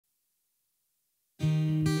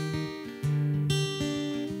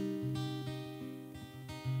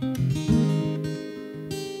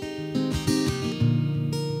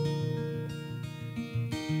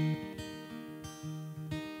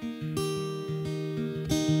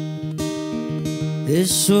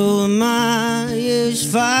This soul of mine is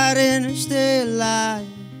fighting to stay alive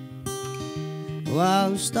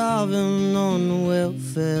while starving on the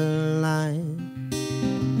welfare line.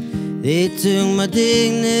 They took my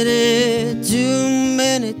dignity too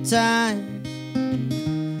many times,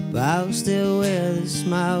 but I'll still wear the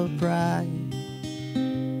smile of pride.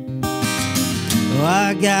 Oh,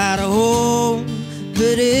 I got a home,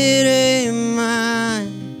 but it ain't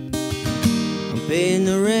mine. I'm paying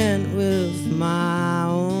the rent with my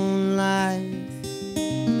own life.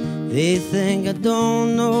 They think I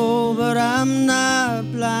don't know, but I'm not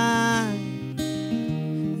blind.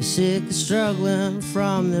 They're sick of struggling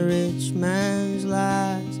from the rich man's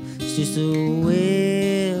lies. It's just a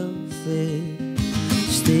welfare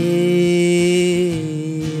state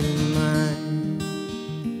of mind.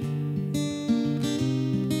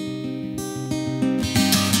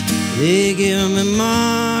 They give me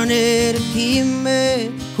money to keep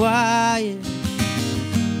me quiet,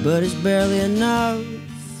 but it's barely enough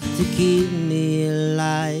to keep me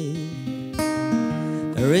alive.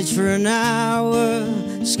 I reach for an hour,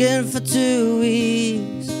 skin for 2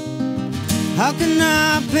 weeks. How can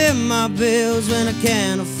I pay my bills when I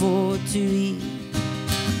can't afford to eat?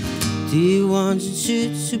 Do you want to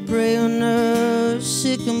choose to prey on the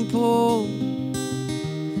sick and poor?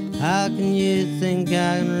 How can you think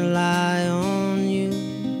I can rely on you?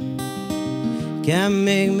 Can't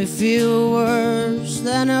make me feel worse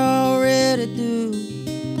than I already do.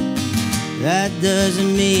 That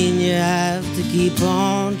doesn't mean you have to keep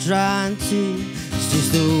on trying to. It's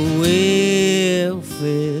just a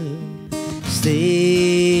welfare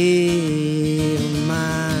state of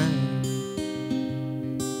mind.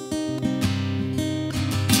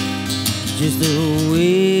 Just a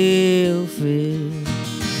welfare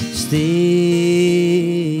state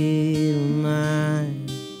of mind.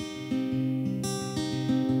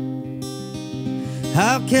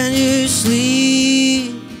 How can you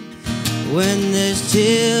sleep when there's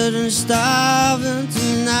children starving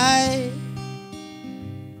tonight?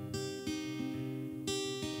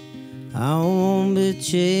 I won't be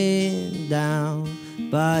chained down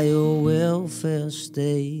by your welfare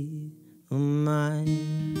state of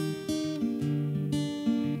mind.